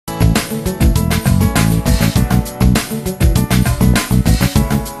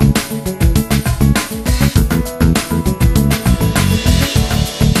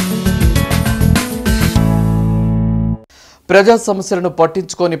ప్రజా సమస్యలను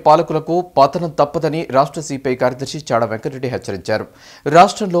పట్టించుకోని పాలకులకు పతనం తప్పదని రాష్ట్ర సిపిఐ కార్యదర్శి చాడ వెంకటరెడ్డి హెచ్చరించారు.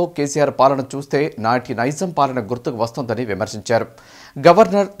 రాష్ట్రంలో కేసీఆర్ పాలన చూస్తే నాటి నైజం పాలన గుర్తుకు వస్తోందని విమర్శించారు.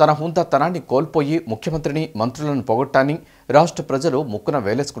 గవర్నర్ తన హుందాతనాన్ని కోల్పోయి ముఖ్యమంత్రిని, మంత్రులను పొగొట్టాని రాష్ట్ర ప్రజలు ముక్కున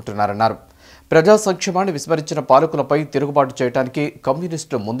వేలేసుకుంటున్నారన్నారు. ప్రజా సంక్షేమాన్ని విస్మరించిన పాలకులపై తిరుగుబాటు చేయడానికి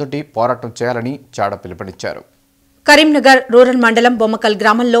కమ్యూనిస్టులు ముందుండి పోరాటం చేయాలని చాడ పిలుపునిచ్చారు. కరీంనగర్ రూరల్ మండలం బొమ్మకల్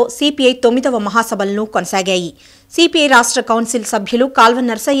గ్రామంలో సిపిఐ 9వ మహాసభలను కొనసాగాయి. సిపిఐ రాష్ట్ర కౌన్సిల్ సభ్యులు కాల్వ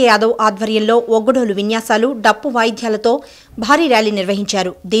నర్సయ్య యాదవ్ ఆధ్వర్యంలో ఒగ్గడోలు విన్యాసాలు, డప్పు వాయిద్యాలతో భారీ ర్యాలీ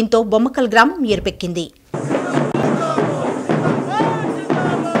నిర్వహించారు. దీంతో బొమ్మకల్ గ్రామం ఎరుపెక్కింది.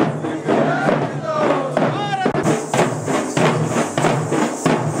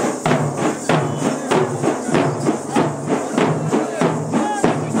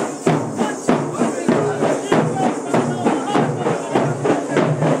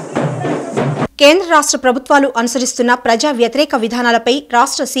 కేంద్ర రాష్ట్ర ప్రభుత్వాలు అనుసరిస్తున్న ప్రజా వ్యతిరేక విధానాలపై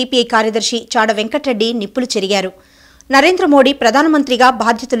రాష్ట్ర సిపిఐ కార్యదర్శి చాడ వెంకటరెడ్డి నిప్పులు చెరిగారు. నరేంద్ర మోడీ ప్రధానమంత్రిగా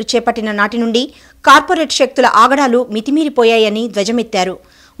బాధ్యతలు చేపట్టిన నాటి నుండి కార్పొరేట్ శక్తుల ఆగడాలు మితిమీరిపోయాయని ధ్వజమెత్తారు.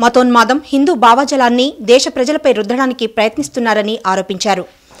 మతోన్మాదం, హిందూ భావజాలాన్ని దేశ ప్రజలపై రుద్దడానికి ప్రయత్నిస్తున్నారని ఆరోపించారు.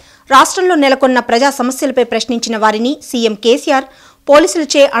 రాష్ట్రంలో నెలకొన్న ప్రజా సమస్యలపై ప్రశ్నించిన వారిని సీఎం కేసీఆర్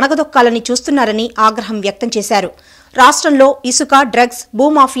పోలీసులచే అణగదొక్కాలని చూస్తున్నారని ఆగ్రహం వ్యక్తం చేశారు. రాష్ట్రంలో ఇసుక, డ్రగ్స్,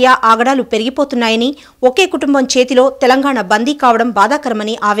 భూమాఫియా ఆగడాలు పెరిగిపోతున్నాయని, ఒకే కుటుంబం చేతిలో తెలంగాణ బందీ కావడం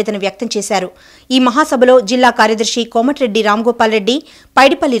బాధాకరమని ఆవేదన వ్యక్తం చేశారు. ఈ మహాసభలో జిల్లా కార్యదర్శి కోమటిరెడ్డి రాంగోపాల్ రెడ్డి,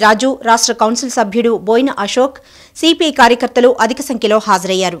 పైడిపల్లి రాజు, రాష్ట్ర కౌన్సిల్ సభ్యుడు బోయిన అశోక్, సిపిఐ కార్యకర్తలు అధిక సంఖ్యలో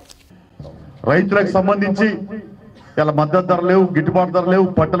హాజరయ్యారు. రైతులకు సంబంధించి ఇలా మద్దతు ధర లేవు, గిట్టుబాటు ధర లేవు,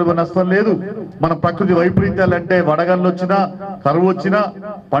 పంటలు నష్టం లేదు. మన ప్రకృతి వైపరీత్యాలు అంటే వడగళ్ళు వచ్చినా, కరువు వచ్చినా,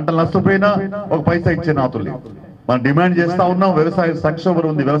 పంటలు నష్టపోయినా ఒక పైసా ఇచ్చే నాతులు లేవు. మనం డిమాండ్ చేస్తా ఉన్నాం, వ్యవసాయ సంక్షోభం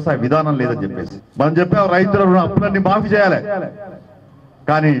ఉంది, వ్యవసాయ విధానం లేదని చెప్పేసి మనం చెప్పాం. రైతుల అప్పులన్నీ మాఫీ చేయాలి.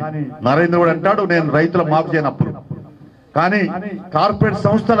 కానీ నరేంద్ర మోడీ అంటాడు నేను రైతుల మాఫీ చేయని అప్పులు, కానీ కార్పొరేట్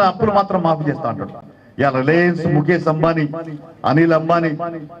సంస్థల అప్పులు మాత్రం మాఫీ చేస్తా అంటాడు. ఇలా రిలయన్స్, ముఖేష్ అంబానీ, అనిల్ అంబానీ,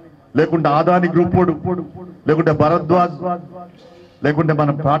 లేకుంటే ఆదాని గ్రూప్, లేకుంటే భరద్వాజ్, లేకుంటే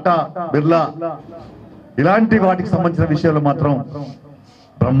మన టాటా బిర్లా, ఇలాంటి వాటికి సంబంధించిన విషయాలు మాత్రం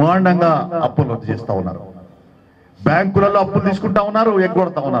బ్రహ్మాండంగా అప్పులు రద్దు చేస్తా ఉన్నారు. బ్యాంకులలో అప్పులు తీసుకుంటా ఉన్నారు,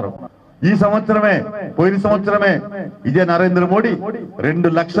 ఎగ్గొడతా ఉన్నారు. ఈ సంవత్సరమే, పోయిన సంవత్సరమే ఇదే నరేంద్ర మోడీ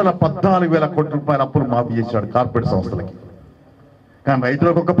 2,14,000 కోట్ల రూపాయల అప్పులు మాఫీ చేశాడు కార్పొరేట్ సంస్థలకి. కానీ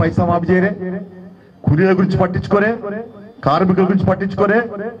రైతులకు ఒక్క పైసా మాఫీ చేయరే, కూలీల గురించి పట్టించుకోరే, కార్మికుల గురించి పట్టించుకోరే.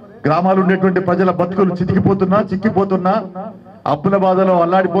 గ్రామాలు ఉండేటువంటి ప్రజల బతుకులు చిక్కిపోతున్నా, అప్పుల బాధలో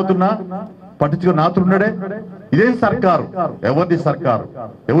అల్లాడిపోతున్నా పట్టించుకుని నాతున్నడే. ఇదే సర్కారు, ఎవరిది సర్కారు?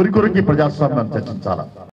 ఎవరి కొరకు ప్రజాస్వామ్యాన్ని చర్చించాలా?